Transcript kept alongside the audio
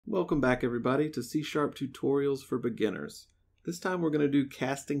Welcome back everybody to C# tutorials for beginners. This time we're going to do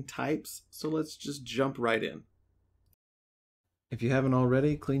casting types, so let's just jump right in. If you haven't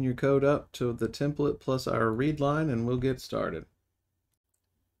already, clean your code up to the template plus our read line and we'll get started.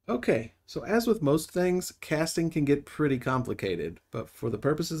 Okay, so as with most things, casting can get pretty complicated, but for the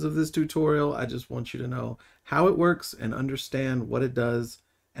purposes of this tutorial, I just want you to know how it works and understand what it does,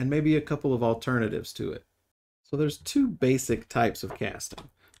 and maybe a couple of alternatives to it. So there's two basic types of casting.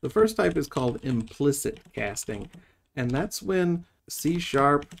 The first type is called implicit casting, and that's when C#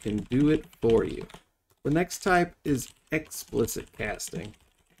 can do it for you. The next type is explicit casting,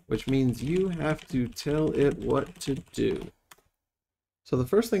 which means you have to tell it what to do. So the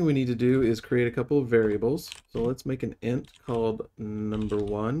first thing we need to do is create a couple of variables. So let's make an int called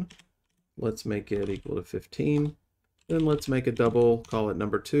number1. Let's make it equal to 15. Then let's make a double, call it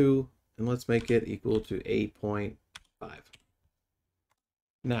number2, and let's make it equal to 8.5.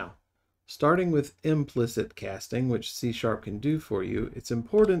 Now, starting with implicit casting, which C# can do for you, it's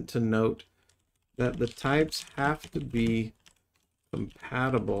important to note that the types have to be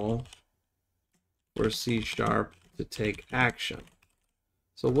compatible for C# to take action.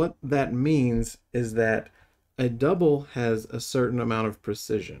 So what that means is that a double has a certain amount of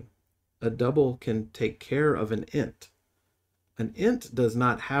precision. A double can take care of an int. An int does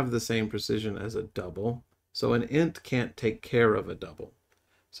not have the same precision as a double, so an int can't take care of a double.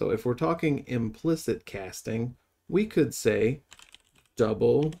 So if we're talking implicit casting, we could say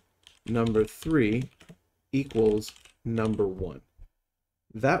double number3 equals number1.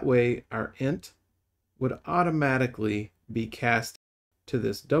 That way our int would automatically be cast to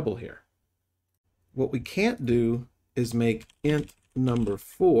this double here. What we can't do is make int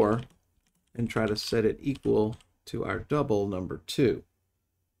number4 and try to set it equal to our double number2,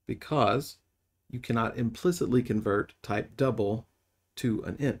 because you cannot implicitly convert type double to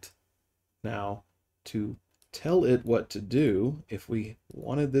an int. Now, to tell it what to do, if we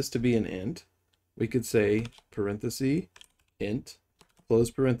wanted this to be an int, we could say parenthesis int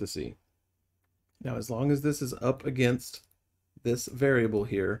close parenthesis. Now, as long as this is up against this variable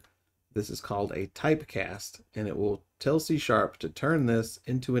here, this is called a typecast, and it will tell C# to turn this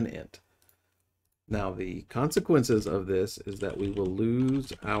into an int. Now, the consequences of this is that we will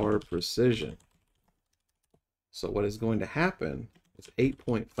lose our precision. So what is going to happen is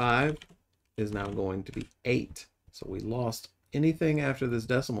 8.5 is now going to be 8. So we lost anything after this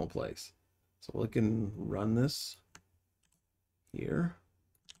decimal place. So we can run this here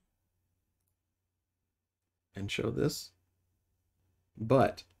and show this.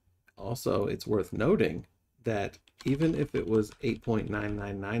 But also it's worth noting that even if it was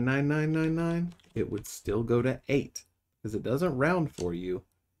 8.9999999, it would still go to 8 because it doesn't round for you.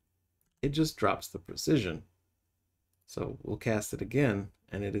 It just drops the precision. So we'll cast it again,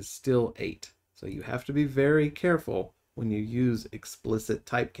 and it is still 8. So you have to be very careful when you use explicit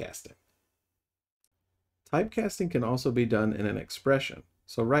typecasting. Typecasting can also be done in an expression.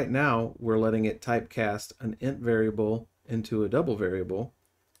 So right now, we're letting it typecast an int variable into a double variable.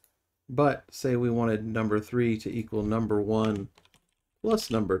 But say we wanted number3 to equal number1 plus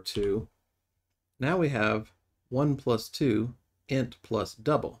number2. Now we have 1 plus 2, int plus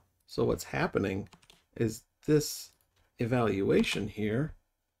double. So what's happening is this evaluation here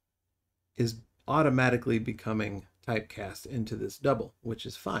is automatically becoming typecast into this double, which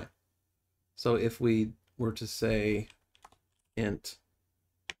is fine. So if we were to say int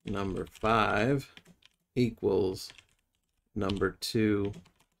number5 equals number2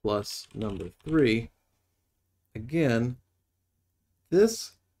 plus number3, again,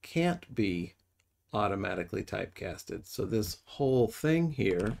 this can't be automatically typecasted. So this whole thing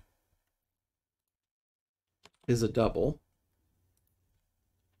here is a double,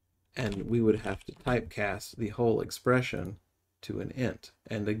 and we would have to typecast the whole expression to an int.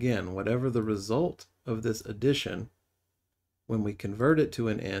 And again, whatever the result of this addition, when we convert it to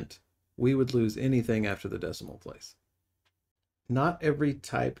an int, we would lose anything after the decimal place. Not every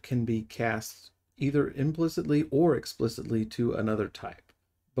type can be cast either implicitly or explicitly to another type,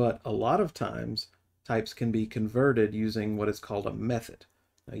 but a lot of times types can be converted using what is called a method.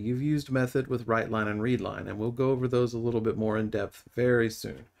 Now, you've used method with writeLine and readLine, and we'll go over those a little bit more in depth very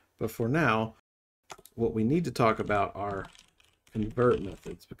soon. But for now, what we need to talk about are convert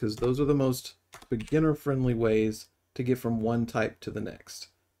methods, because those are the most beginner-friendly ways to get from one type to the next.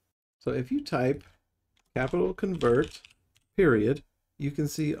 So if you type capital convert, period, you can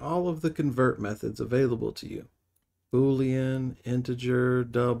see all of the convert methods available to you. Boolean, integer,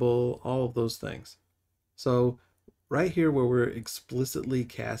 double, all of those things. So right here where we're explicitly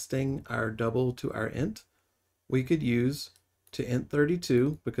casting our double to our int, we could use to int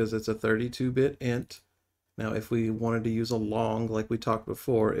 32 because it's a 32-bit int. Now, if we wanted to use a long like we talked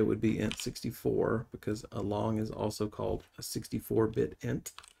before, it would be int 64 because a long is also called a 64-bit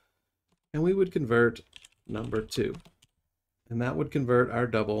int. And we would convert number 2. And that would convert our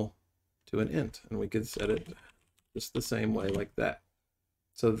double to an int. And we could set it just the same way like that.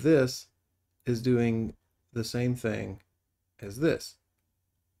 So this is doing the same thing as this.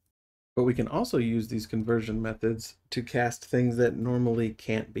 But we can also use these conversion methods to cast things that normally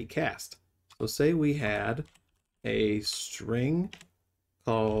can't be cast. So say we had a string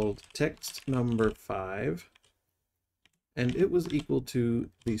called text number 5, and it was equal to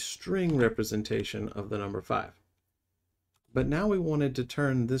the string representation of the number 5. But now we wanted to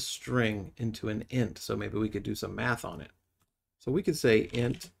turn this string into an int, so maybe we could do some math on it. So we could say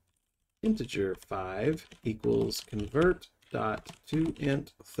int integer 5 equals convert dot to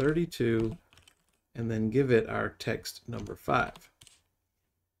int 32, and then give it our text number 5.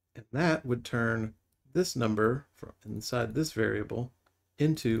 And that would turn this number from inside this variable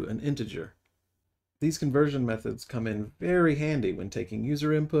into an integer. These conversion methods come in very handy when taking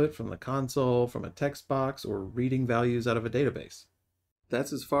user input from the console, from a text box, or reading values out of a database.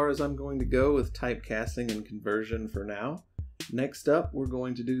 That's as far as I'm going to go with typecasting and conversion for now. Next up, we're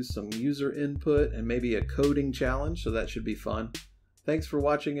going to do some user input and maybe a coding challenge, so that should be fun. Thanks for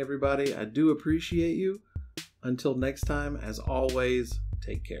watching, everybody. I do appreciate you. Until next time, as always,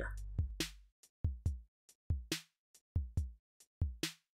 take care.